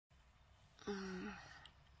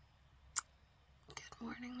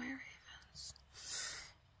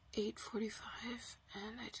8:45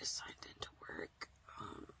 and I just signed into work.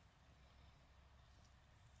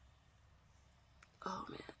 Oh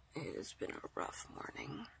man, it has been a rough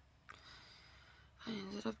morning. I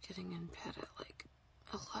ended up getting in bed at like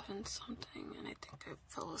 11 something and I think I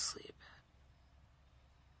fell asleep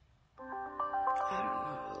at, I don't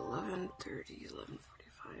know, 11:30,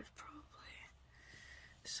 11:45 probably.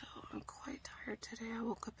 So I'm quite tired today. I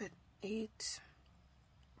woke up at 8.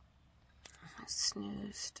 I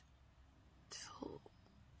snoozed till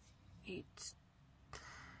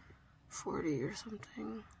 8:40 or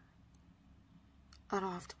something. I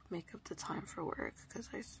don't have to make up the time for work because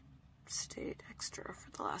I stayed extra for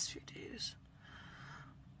the last few days.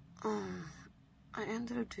 I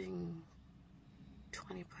ended up doing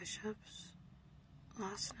 20 push-ups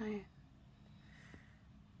last night.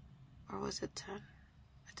 Or was it 10?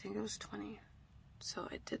 I think it was 20. So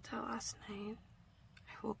I did that last night.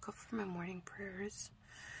 I woke up for my morning prayers.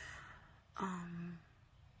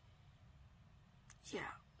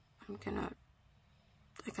 Yeah, I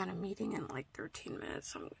got a meeting in like 13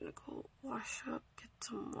 minutes. I'm gonna go wash up, get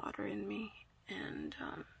some water in me, and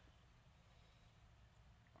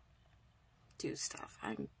do stuff.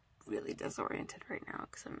 I'm really disoriented right now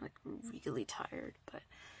because I'm like really tired, but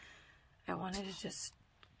I wanted to just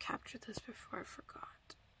capture this before I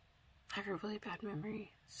forgot. I have a really bad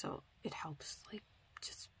memory, so it helps like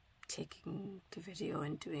just taking the video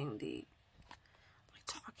and doing the like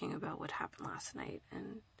talking about what happened last night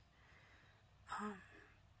and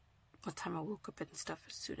what time I woke up and stuff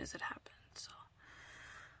as soon as it happened. So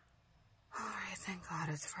alright, thank God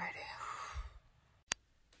it's Friday.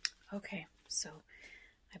 Okay, so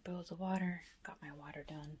I boiled the water, got my water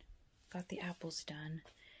done, got the apples done,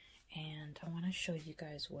 and I want to show you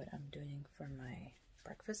guys what I'm doing for my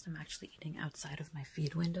breakfast. I'm actually eating outside of my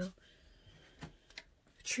feed window,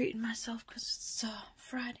 treating myself because it's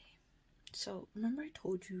Friday. So remember I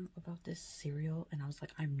told you about this cereal and I was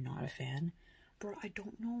like, I'm not a fan? Bro, I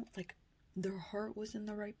don't know, like their heart was in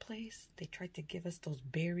the right place. They tried to give us those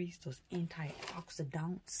berries, those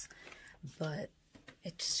antioxidants, but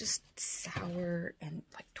it's just sour and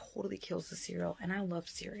like totally kills the cereal. And I love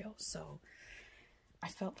cereal, so I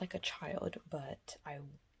felt like a child, but I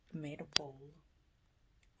made a bowl.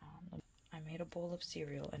 I made a bowl of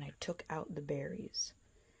cereal and I took out the berries.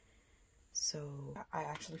 So I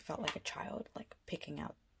actually felt like a child, like picking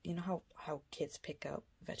out, you know how kids pick out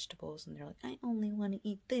vegetables and they're like, I only want to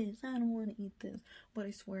eat this, I don't want to eat this. But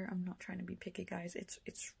I swear I'm not trying to be picky, guys. It's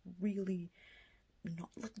really not,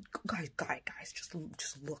 like, guys, just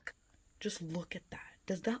look. Just look at that.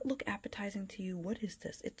 Does that look appetizing to you? What is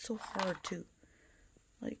this? It's so hard too.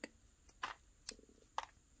 Like,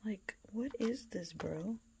 what is this,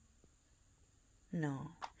 bro?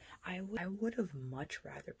 No. I would have much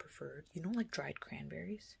rather preferred, you know, like dried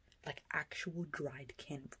cranberries? Like actual dried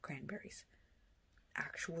cranberries.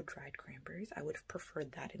 Actual dried cranberries. I would have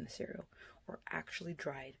preferred that in the cereal. Or actually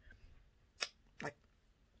dried, like,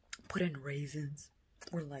 put in raisins.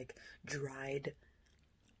 Or like dried,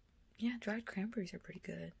 yeah, dried cranberries are pretty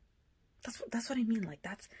good. That's what I mean. Like,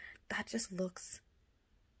 that just looks,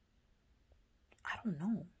 I don't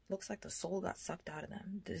know. Looks like the soul got sucked out of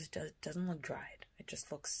them. This doesn't look dried. It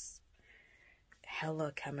just looks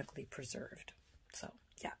hella chemically preserved. So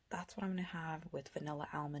yeah, that's what I'm gonna have with vanilla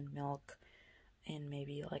almond milk in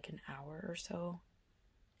maybe like an hour or so.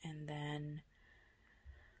 And then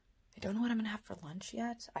I don't know what I'm gonna have for lunch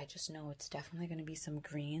yet. I just know it's definitely gonna be some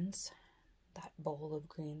greens. That bowl of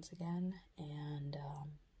greens again. And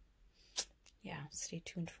yeah, stay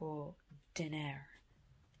tuned for dinner.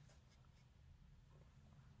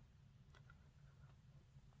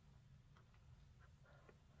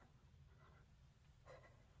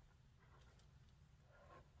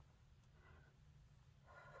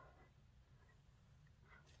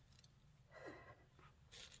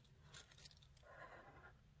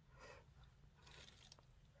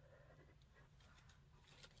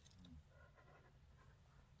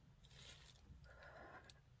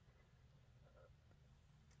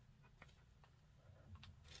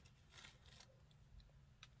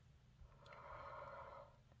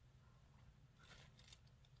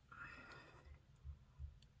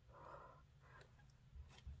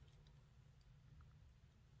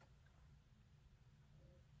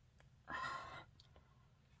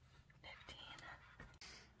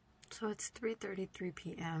 So it's 3:33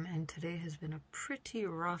 p.m. and today has been a pretty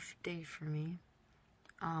rough day for me.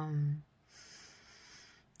 I've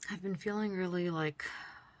been feeling really like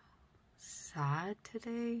sad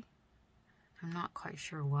today. I'm not quite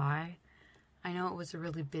sure why. I know it was a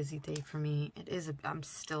really busy day for me. It is. I'm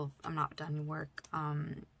not done work.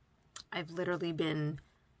 I've literally been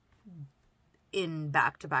in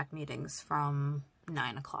back-to-back meetings from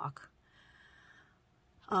 9 o'clock.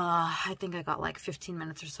 I think I got like 15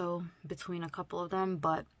 minutes or so between a couple of them,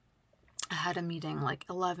 but I had a meeting like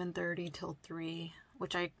 11:30 till 3,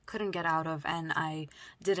 which I couldn't get out of, and I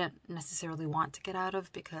didn't necessarily want to get out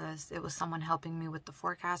of because it was someone helping me with the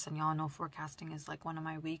forecast, and y'all know forecasting is like one of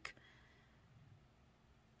my weak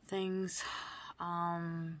things.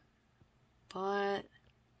 But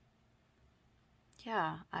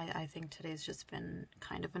yeah, I think today's just been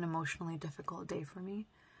kind of an emotionally difficult day for me,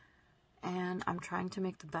 and I'm trying to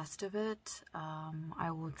make the best of it.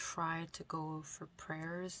 I will try to go for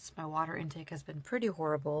prayers. My water intake has been pretty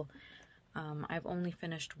horrible. I've only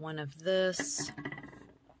finished one of this,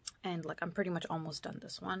 and like I'm pretty much almost done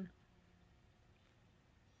this one.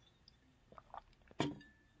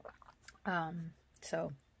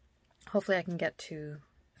 So hopefully I can get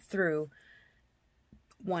through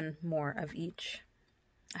one more of each.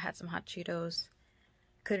 I had some hot Cheetos.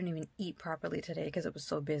 Couldn't even eat properly today because it was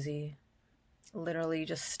so busy. Literally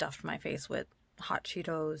just stuffed my face with hot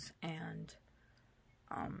Cheetos and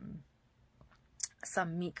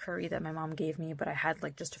some meat curry that my mom gave me, but I had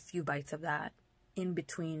like just a few bites of that in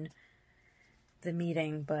between the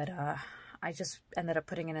meeting, but I just ended up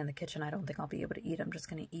putting it in the kitchen. I don't think I'll be able to eat. I'm just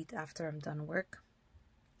gonna eat after I'm done work.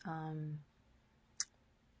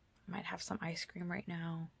 Might have some ice cream right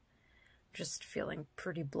now. Just feeling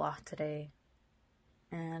pretty blah today.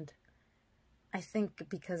 And I think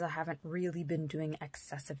because I haven't really been doing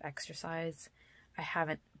excessive exercise, I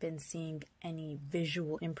haven't been seeing any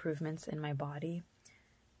visual improvements in my body.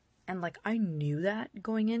 And like, I knew that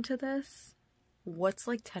going into this. What's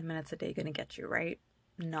like 10 minutes a day gonna get you, right?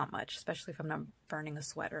 Not much, especially if I'm not burning a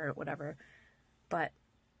sweat or whatever. But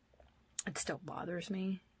it still bothers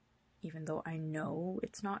me, even though I know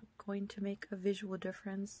it's not going to make a visual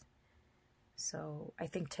difference. So I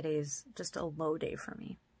think today's just a low day for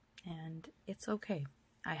me, and it's okay.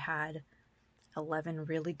 I had 11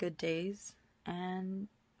 really good days, and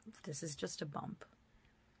this is just a bump.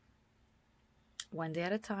 One day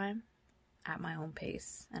at a time, at my own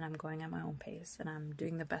pace, and I'm going at my own pace, and I'm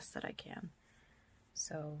doing the best that I can.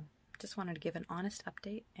 So just wanted to give an honest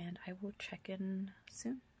update, and I will check in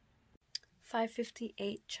soon.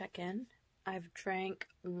 5:58 check-in. I've drank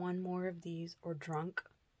one more of these, or drunk.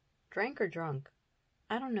 Drank or drunk?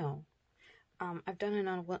 I don't know. I've done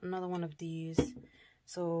another one of these.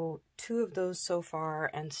 So 2 of those so far,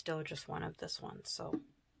 and still just one of this one. So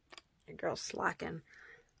your girl's slacking.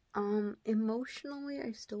 Emotionally,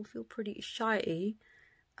 I still feel pretty shy.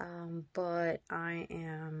 But I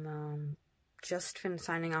am just finished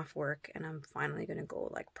signing off work, and I'm finally gonna go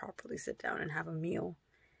like properly sit down and have a meal.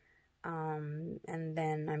 And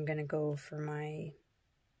then I'm gonna go for my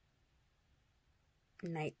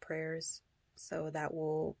night prayers, so that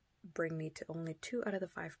will bring me to only 2 out of the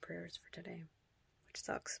 5 prayers for today, which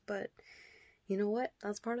sucks, but you know what,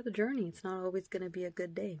 that's part of the journey. It's not always going to be a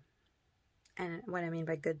good day, and what I mean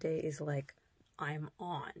by good day is like I'm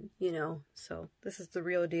on, you know, so this is the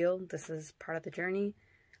real deal. This is part of the journey.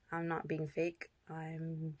 I'm not being fake.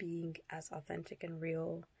 I'm being as authentic and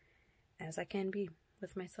real as I can be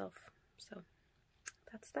with myself. So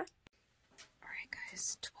that's that. Alright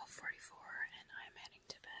guys, 12:44 and I'm heading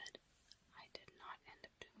to bed. I did not end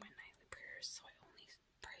up doing my nightly prayers, so I only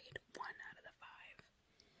prayed 1 out of the 5.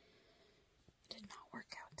 Did not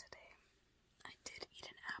work out today. I did eat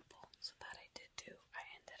an apple, so that I did do. I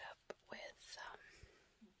ended up with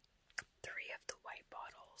 3 of the white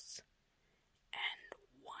bottles and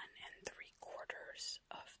 1 3/4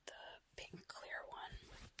 of the pink clear one.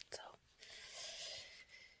 So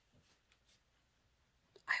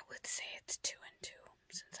I would say it's 2 and 2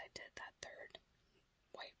 since I did that 3rd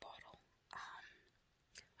white bottle.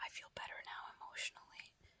 I feel better now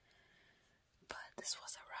emotionally, but this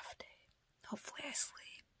was a rough day. Hopefully I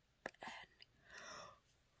sleep and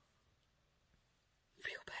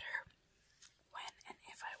feel better when and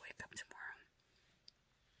if I wake up tomorrow.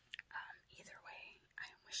 Either way, I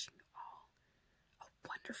am wishing you all a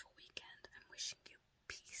wonderful weekend. I'm wishing you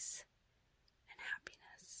peace and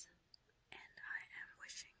happiness, and I am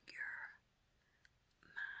wishing your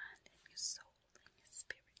mind and your soul and your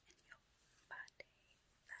spirit and your body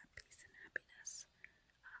that peace and happiness.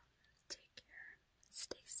 Take care,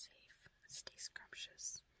 stay safe, stay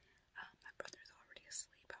scrumptious. My brother's already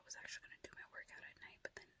asleep. I was actually going to do my workout at night,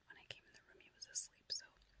 but then when I came in the room he was asleep, so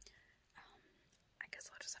I guess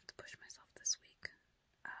I'll just have to push myself this week,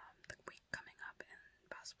 the week coming up, and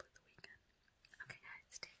possibly the weekend. Okay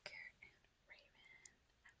guys, take care, and Raven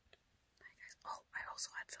out. Bye guys. Oh, I also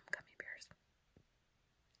had some gummy bears.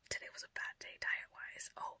 Today was a bad day diet-wise.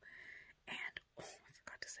 Oh, and I